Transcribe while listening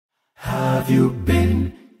Have you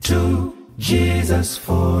been to Jesus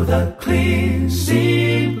for the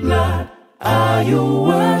cleansing blood? Are you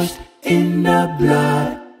washed in the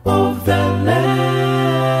blood of the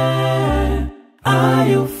Lamb? Are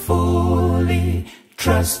you fully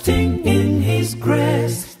trusting in His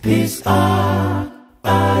grace this hour?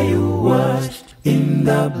 Are you washed in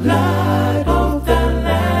the blood of the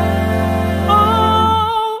Lamb?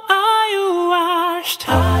 Oh, are you washed?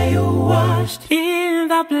 Are you washed In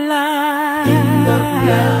the blood? in the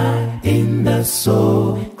blood, in the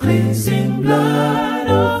soul cleansing blood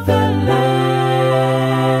of the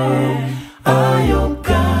Lamb? Are your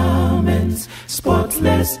garments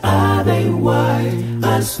spotless? Are they white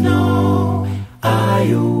as snow? Are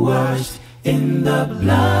you washed in the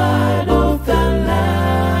blood of the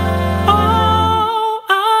Lamb? Oh,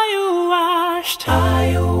 are you washed? Are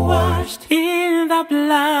you washed In the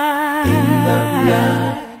blood? in the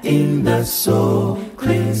blood, in the soul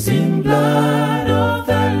cleansing blood of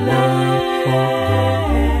the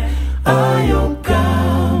Lamb? Are your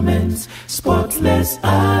garments spotless?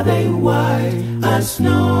 Are they white as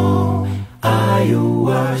snow? Are you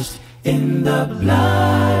washed in the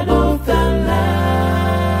blood of the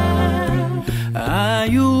Lamb? Are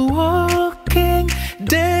you walking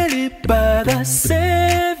daily by the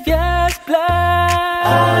Savior's blood?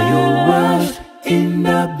 Are you washed in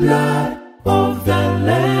the blood of the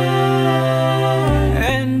Lamb?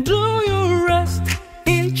 And do you rest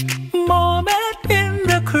each moment in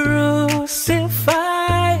the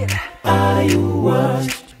crucified? Are you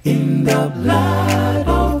washed in the blood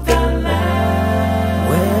of the Lamb?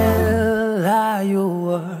 Well, are you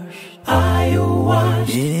washed Are you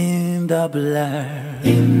washed in the blood?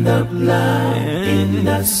 in the blood, in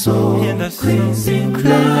the soul In the soul cleansing cleansing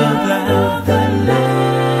blood of the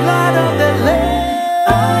Lamb? Blood of the Lamb.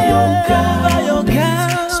 Are your Are your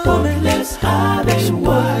garments spotless? Are they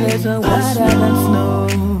white As a as white as snow? snow?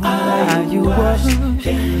 Are you washed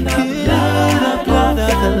in the blood of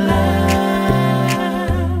the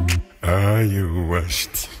Lamb? Are you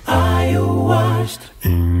washed Are you washed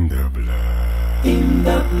in the blood? in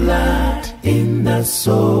the blood, in the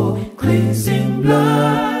soul cleansing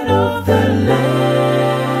blood of the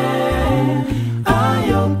Lamb? Are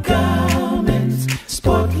your garments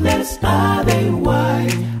spotless? Are they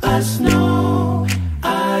white as snow?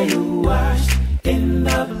 Are you washed in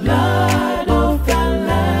the blood of the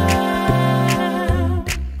Lamb?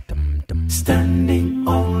 Standing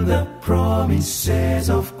on the promises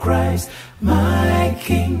of Christ, my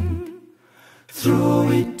King. Through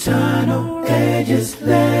eternal ages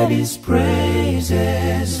let His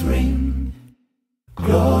praises ring.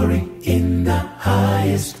 Glory in the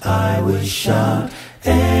highest I will shout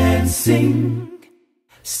and sing.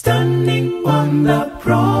 Standing on the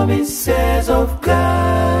promises of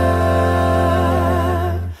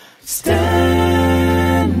God.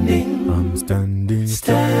 Standing, I'm standing,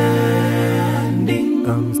 standing,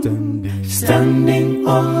 I'm standing, standing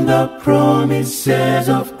on the promises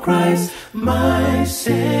of Christ, my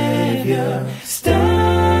Savior. Standing,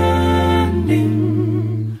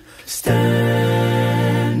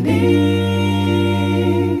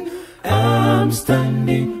 standing, I'm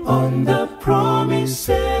standing on the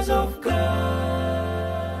promises of God.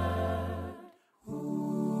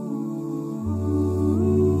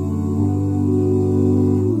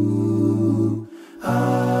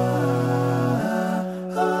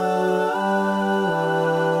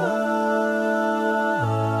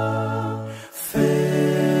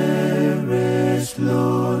 Fairest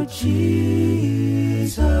Lord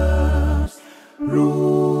Jesus,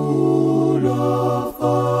 rule of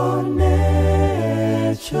all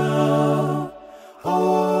nature,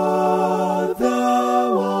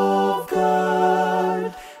 thou of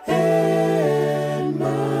God and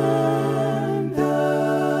man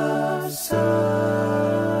the Son.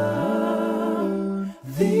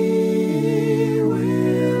 Thee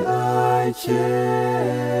will I cherish,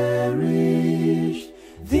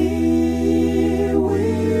 Thee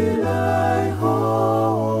will I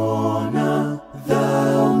honor,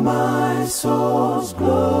 Thou my soul's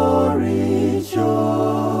glory,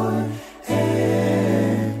 joy,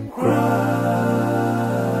 and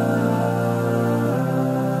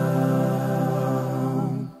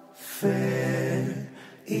crown. Fair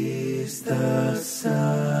is the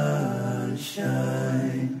sunshine,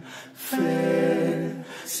 fair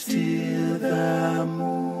still the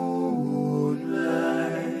moonlight,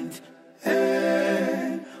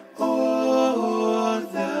 and all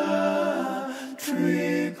the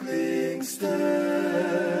twinkling starry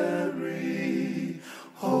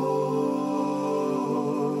hosts.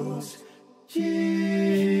 Jesus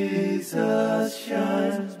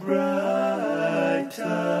shines brighter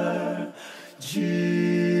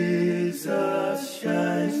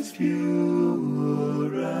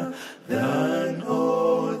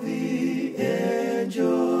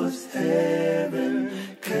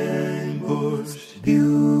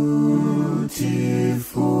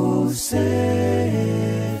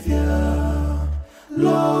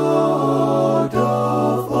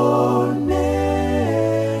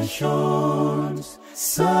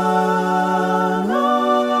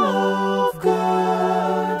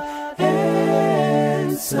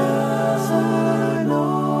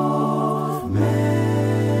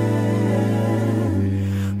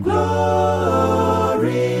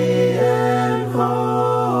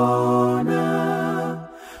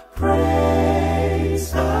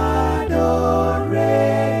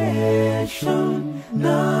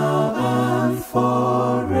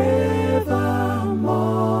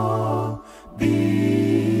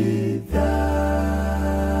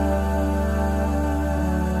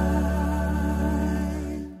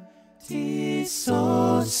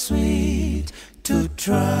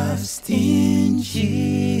trust in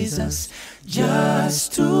Jesus,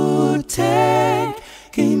 just to take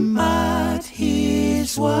him at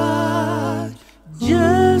his word,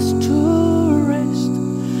 just to rest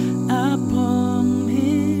upon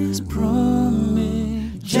his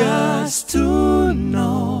promise, just to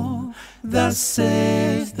know thus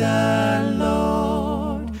saith the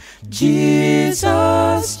Lord.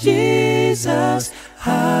 Jesus, Jesus,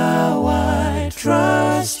 how I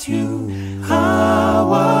trust you,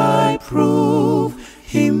 how I prove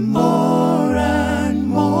him more and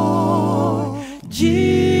more.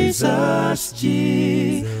 Jesus,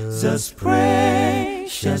 Jesus,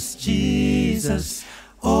 precious Jesus,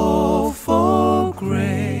 oh, for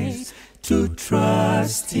grace to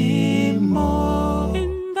trust him more.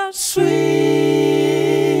 in the Sweet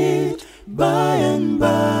by and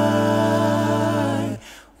by,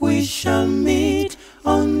 we shall meet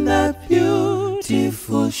on that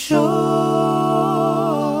beautiful shore.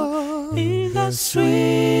 in the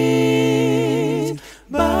Sweet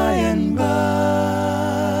by and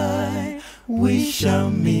by, we shall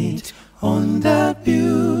meet on that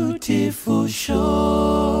beautiful shore.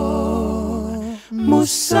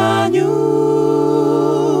 Musanyu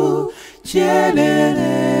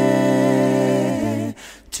Jelele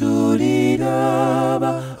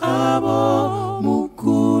Tulidaba Abo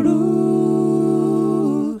Mukuru.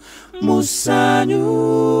 Musanyu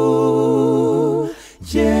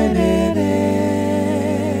Jelele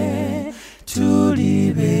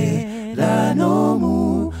Tulibe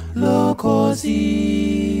Lanomu Lokozi.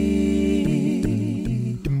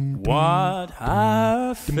 What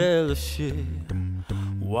a fellowship,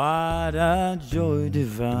 what a joy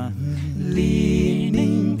divine,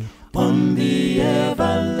 Leaning on the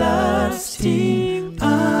everlasting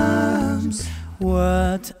arms.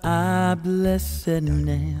 what a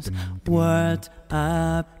blessedness, what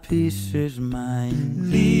a peace is mine.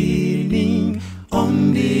 Leaning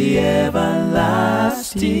on the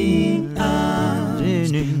everlasting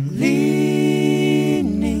arms.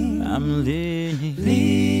 Leaning, I'm leaning,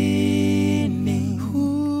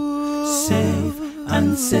 safe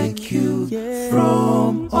and secure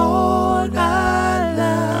from all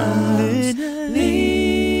alarms.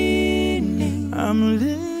 Leaning, I'm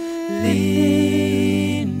leaning,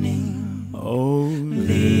 oh,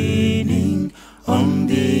 leaning on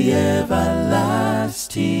the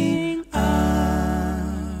everlasting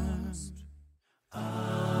arms.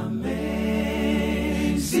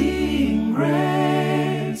 Amazing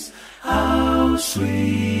grace, how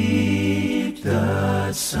sweet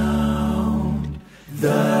the sound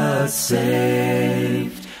that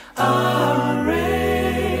saved a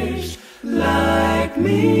wretch like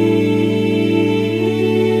me.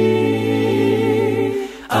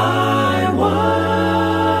 I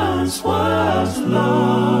once was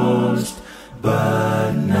lost,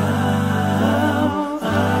 but now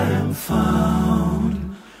I am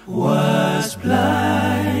found. Was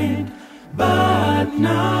blind, but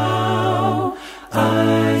now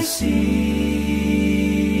I see.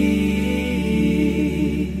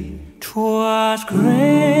 'twas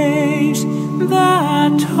grace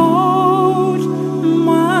that taught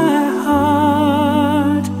my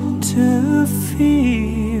heart to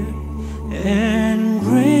fear, and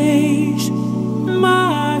grace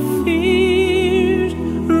my fears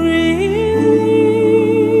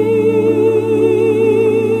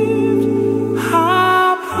relieved.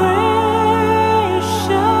 How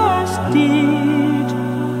precious did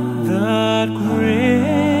that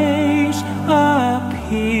grace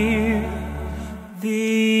appear,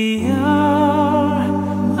 the hour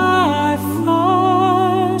I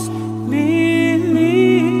first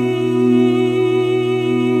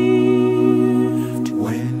believed.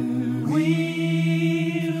 When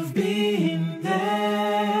we've been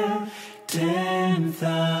there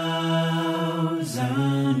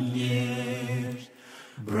 10,000 years,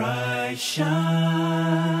 bright shining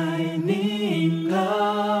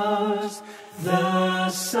as the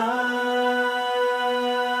sun,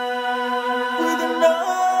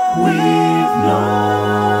 we've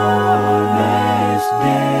known less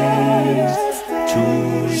days to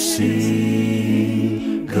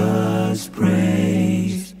sing God's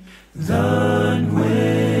praise than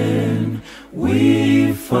when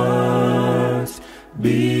we first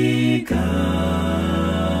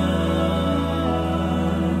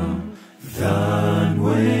began. Than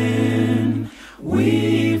when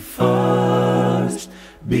we first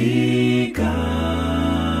began.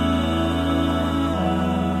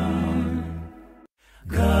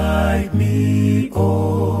 Guide me,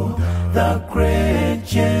 oh, the great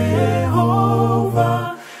Jehovah.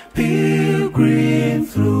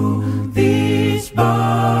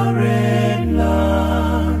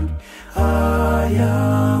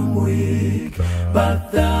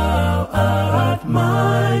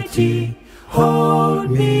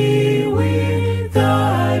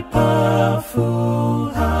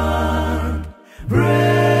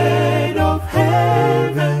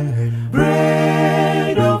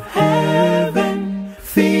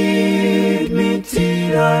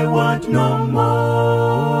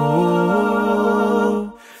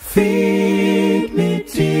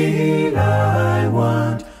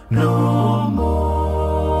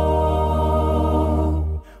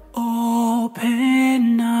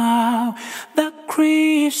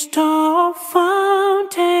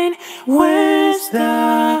 fountain, whence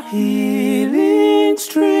the healing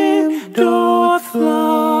stream doth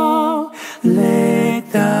flow.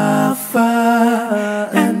 Let the fire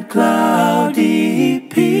and cloudy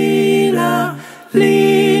pillar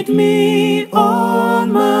lead me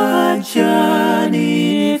on my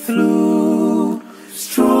journey through.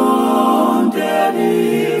 Strong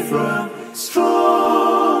deliverer,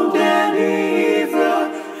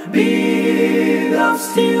 be thou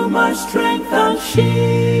still my strength and shield.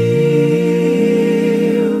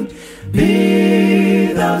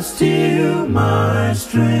 Be thou still my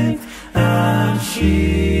strength and shield.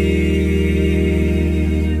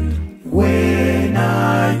 When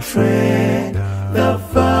I tread the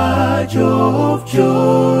verge of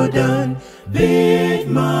Jordan, bid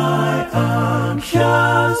my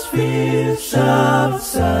anxious fears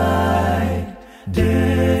subside.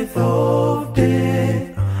 Death of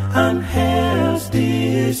death and hell's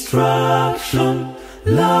destruction,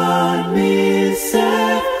 land me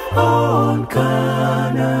set on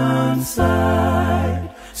Canaan's side.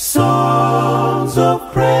 Songs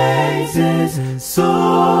of praises,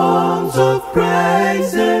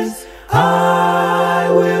 I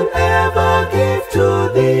will ever give to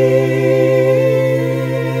thee.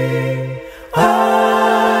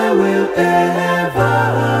 I will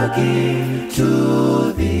ever give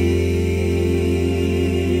to thee.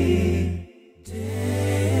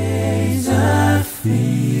 Days are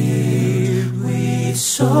filled with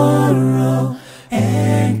sorrow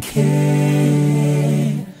and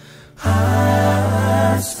care.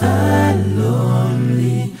 Hearts are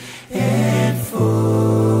lonely and full.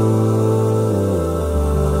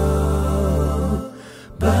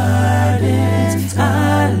 Burdens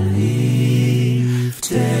are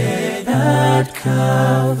lifted at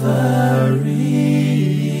Calvary.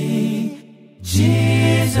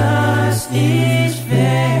 Jesus is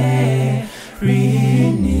very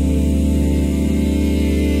near.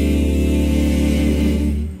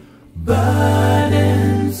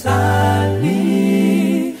 Burdens are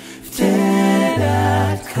lifted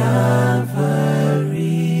at Calvary.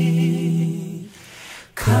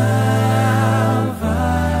 Calvary,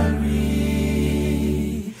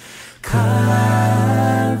 Calvary.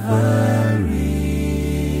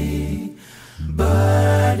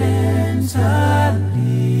 Burdens are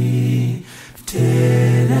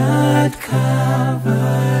lifted at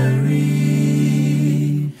Calvary.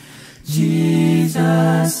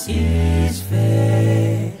 Jesus is very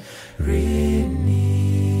near.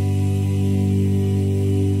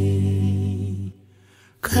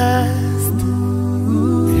 Cast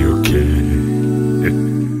your care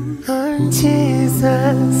on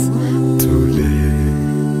Jesus, to lay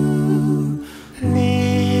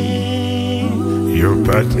lean your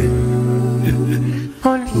burden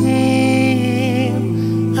on Him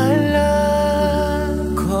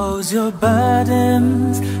alone. 'Cause your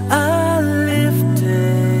burdens are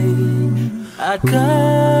lifted at Calvary.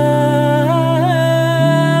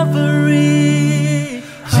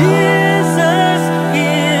 Jesus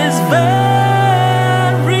is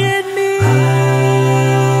very near.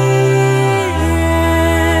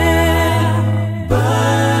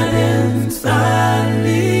 Burdens are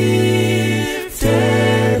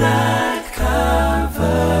lifted at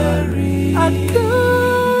Calvary. At Calvary.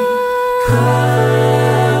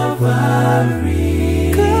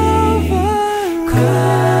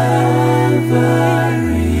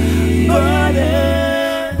 Calvary.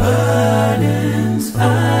 Burdens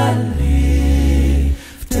are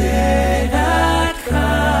lifted at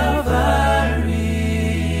Calvary.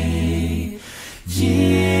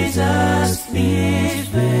 Jesus is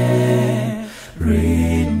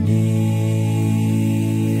very near.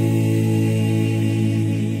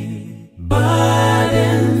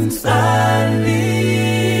 Burdens are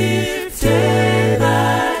lifted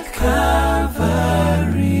at Calvary.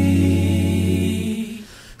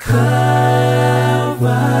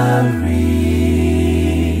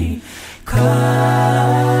 Calvary,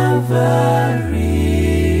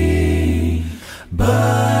 Calvary.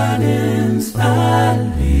 Burdens are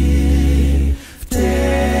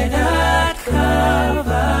lifted at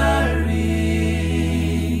Calvary.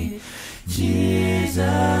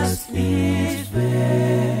 Jesus is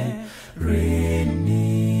very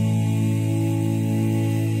near.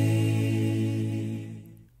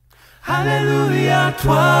 Hallelujah,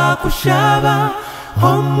 twakushaba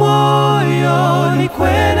omwoyo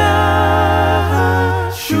nikwena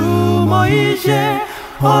shumoije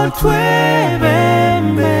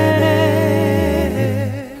otwebembere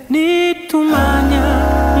nitumanya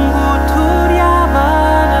nguturi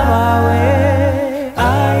abana bawe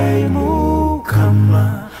ai mukama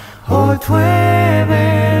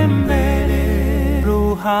otwebembere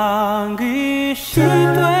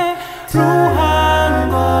ishitwe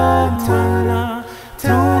ruhango mwana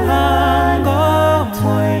ruhango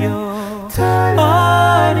moyo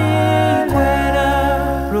ari kwera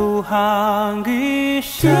ruhango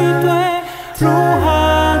ishitwe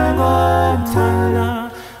ruhango mwana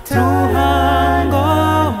ruhango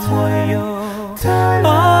moyo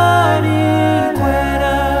ari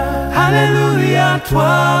kwera. Hallelujah,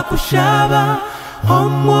 twakushaba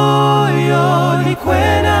omoyo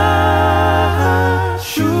likwera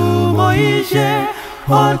shumo ije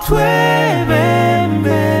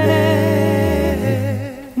otwebembere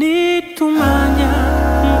nitumanya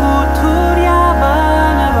nguturi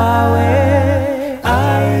abana bawe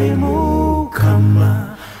ai mukama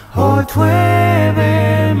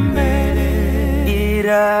otwebembere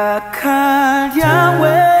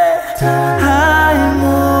irakalyawe ai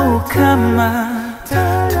mukama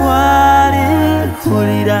twari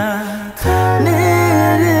kurira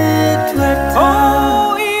neretwata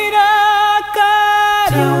oh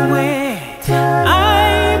irakaryawe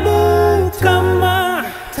ai mukama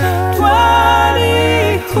twari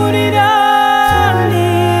kurira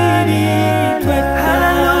neretwata.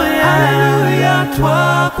 Hallelujah,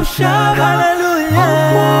 twakushaba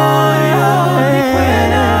omoyo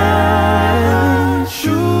likwera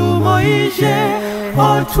shumo ije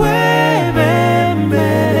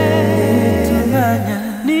otwebembere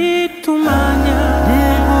nitumanya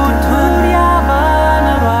nguturi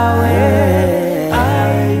abana bawe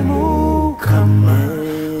ai mukama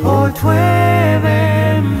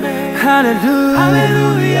otwebembere.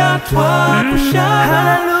 Hallelujah, twakushaba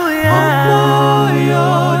omoyo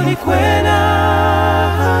likwera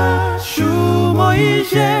shumo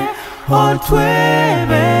ije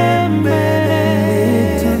otwebembere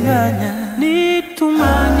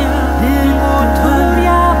nitumanya nguturi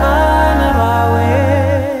abana bawe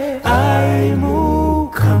ai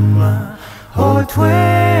mukama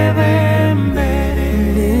otwebembere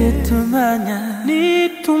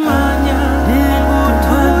nitumanya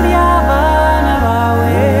nguturi abana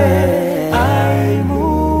bawe ai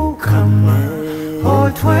mukama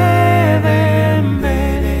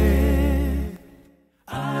otwebembere. I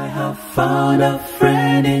have found a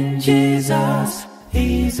friend in Jesus.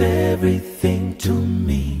 He's everything to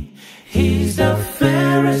me. He's the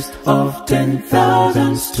fairest of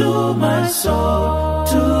 10,000s to my soul,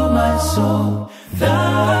 the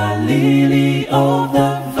lily of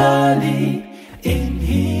the valley. In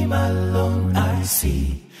him alone I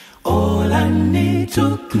see all I need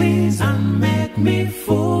to cleanse and make me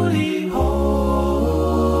fully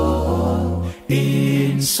whole.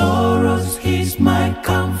 In sorrows he's my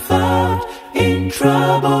comfort, in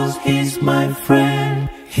troubles he's my friend.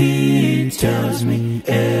 He tells me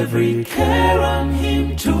every care on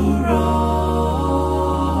him to roll.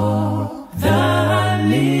 The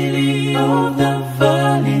lily of the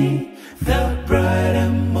valley, the bright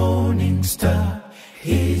and morning star,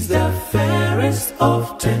 he's the fairest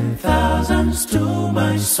of 10,000s to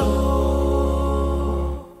my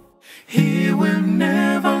soul. He will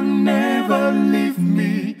never, never leave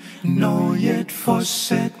me, nor yet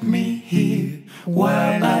forsake me here,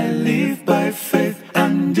 while I live by faith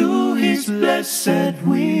and do his blessed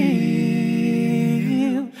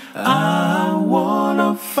will. A wall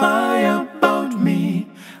of fire about me,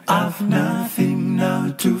 I've nothing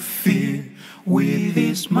now to fear. With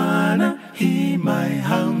his manna he my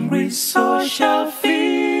hungry soul shall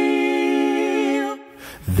fill.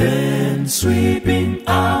 Then sweeping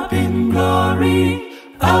up in glory,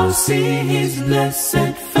 I'll see his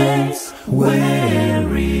blessed face, where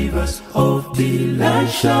rivers of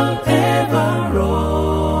delight shall ever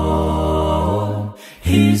roll.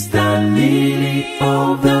 He's the lily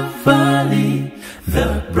of the valley,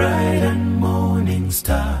 the bright and morning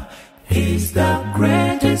star. He's the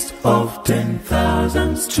greatest of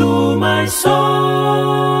 10,000s to my soul.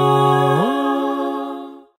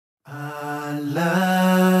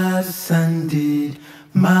 Alas, indeed,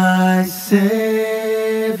 my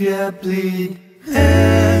Savior bleed,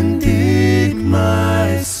 and did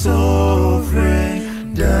my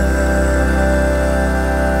sovereign die?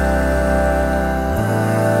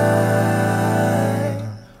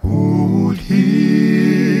 Would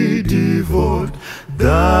he devote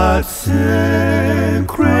that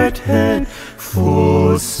sacred head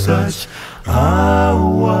for such a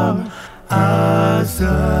one as I?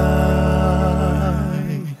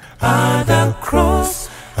 At the cross,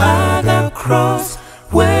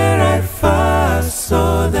 where I first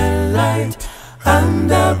saw the light, and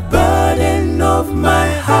the burden of my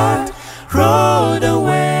heart rolled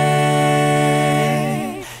away.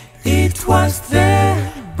 It was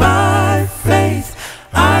there by faith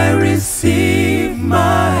I received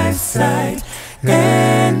my sight.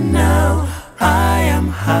 and now I am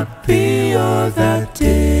happy all that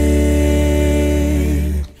day.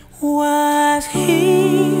 Was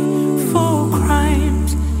he for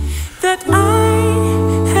crimes that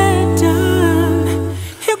I had done?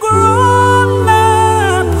 He grew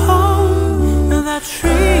upon the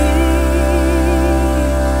tree.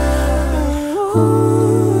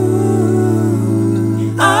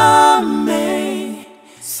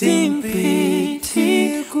 Amazing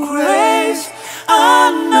pity, grace,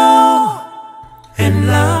 I know, and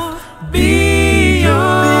love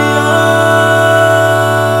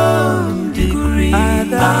beyond degree. At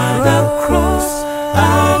the cross,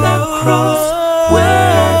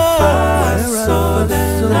 where I first saw the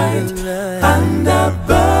light, and the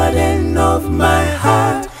burden of my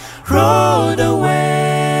heart rolled away.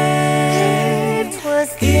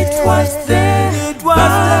 It was there,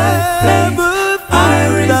 by faith I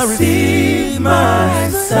received my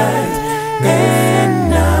sight, and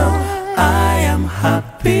now I am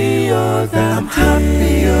happy all the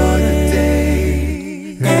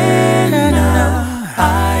day. And now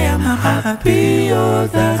I am happy all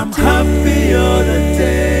the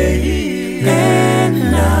day. And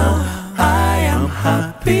now I am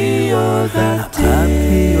happy all the day.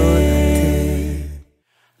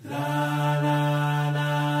 La la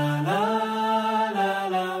la la la la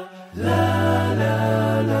la la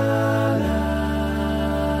la la.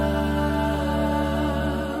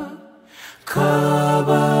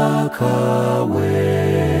 Kabakawe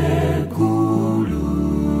gulu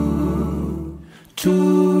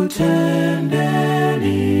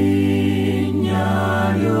tutendeli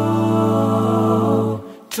nyayo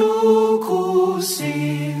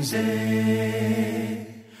tukusinze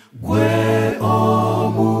gwe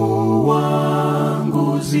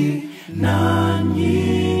omuwanguzi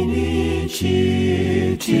nanyini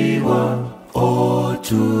chitiwa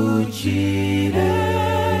otujire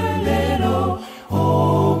lero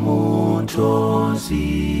omutonzi.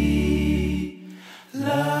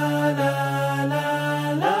 La la la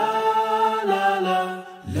la la la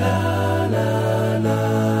la la la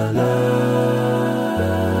la.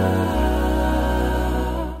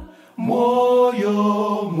 Moyo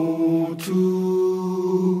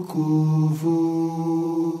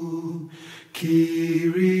mutukuvu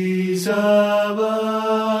kirizaba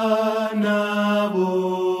nabo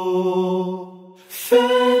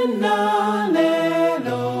fenalelo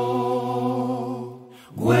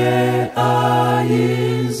gwe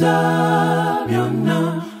ayinza byonna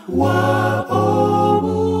wa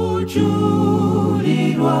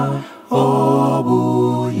obujulirwa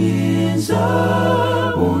obuyinza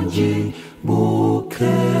bungi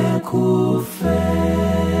buke kufe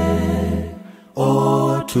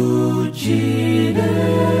otujire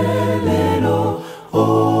lero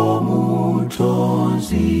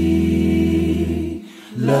omutonzi.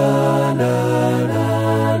 La la la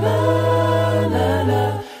la la la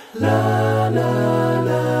la la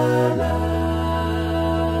la la.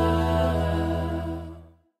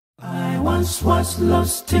 I once was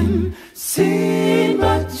lost in sin,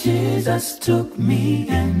 but Jesus took me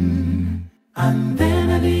in. And then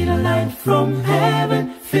a little light from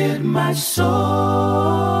heaven filled my soul.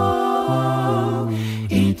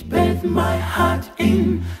 It bathed my heart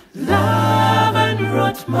in love and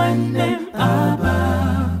wrote my name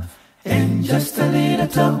above. And just a little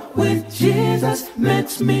talk with Jesus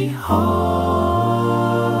makes me whole.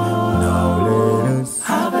 Now let us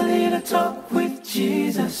Have a little talk with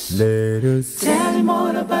Jesus. let us Tell him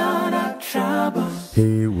all about our troubles.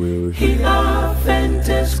 He will Hear our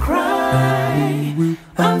faintest cry,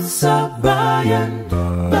 answer by and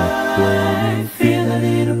by. Feel a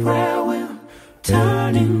little prayer wheel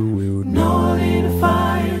turning, no little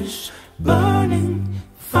fires burning.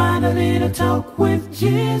 Find a little talk with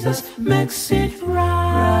Jesus makes it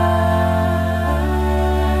right.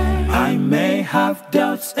 I may have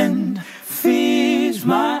doubts and fears,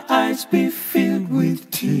 my eyes be filled with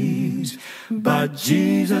tears, but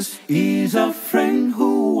Jesus is a friend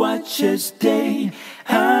who watches day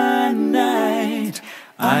and night.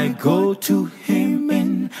 I go to him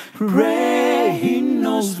in prayer, he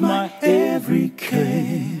knows my every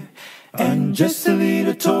care. And just a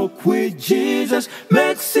little talk with Jesus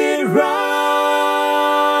makes it right.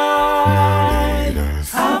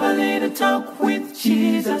 Have a little talk with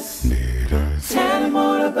Jesus. Tell him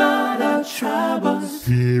all about our troubles.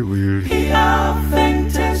 He will Hear our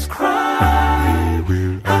faintest cry,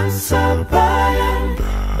 answer by and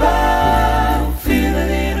by. Feel a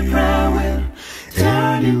little prayer will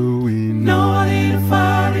turn you in. No little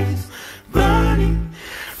fire is burning.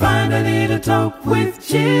 Find a little talk with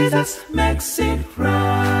Jesus makes it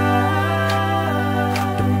right.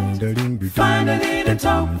 Find Find a little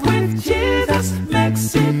talk with Jesus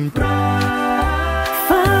makes it right.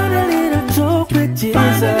 Find a little talk with Jesus.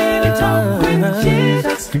 Find a little talk with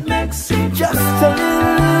Jesus makes it Just right. a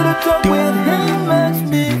little talk with Him makes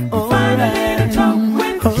me Find a little talk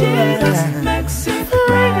with Jesus makes it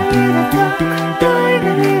right. Find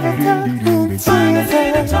a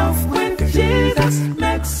little talk with Jesus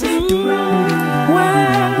makes it right.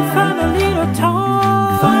 Well, find a little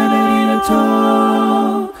talk. Find a little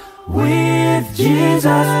talk with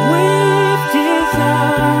Jesus. With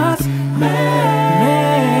Jesus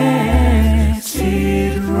Makes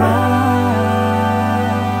it right.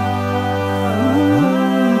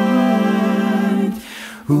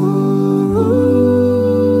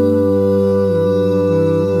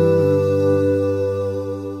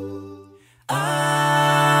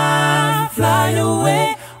 I fly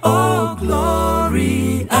away, oh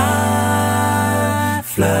glory. I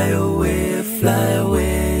fly away, fly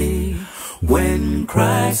away. When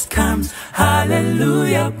Christ comes,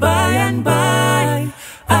 hallelujah, by and by.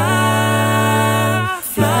 I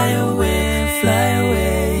fly away, fly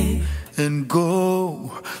away. and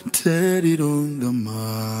go tell it on the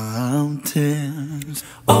mountains,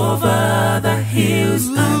 Over the hills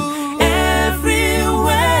and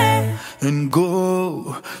everywhere, and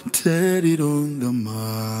go tell it on the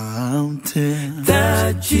mountains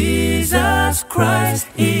that Jesus Christ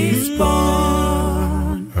is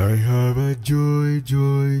born. I have a joy,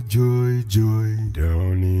 joy, joy, joy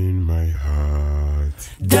down in my heart.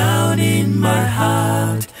 Down in my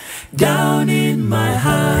heart, down in my I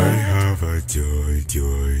heart. have a joy,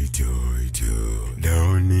 joy, joy, joy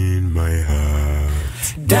down in my heart.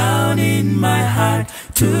 Down in my heart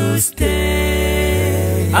to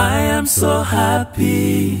stay. I am so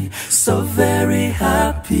happy, so very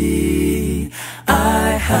happy. I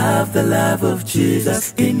have the love of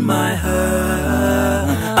Jesus in my heart.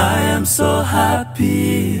 I am so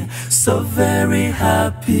happy, so very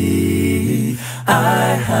happy. I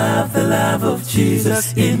have the love of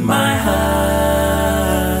Jesus in my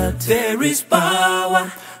heart. There is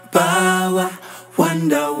power, power,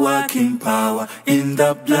 wonder-working power in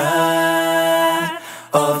the blood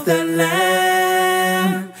of the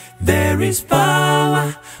Lamb. There is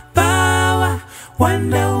power, power,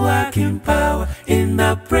 wonder-working power in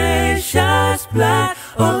the precious blood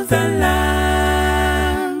of the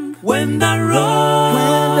Lamb. When the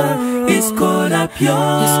road is caught up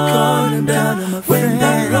yonder, when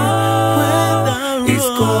the road is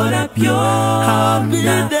caught up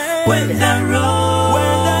yonder, when the road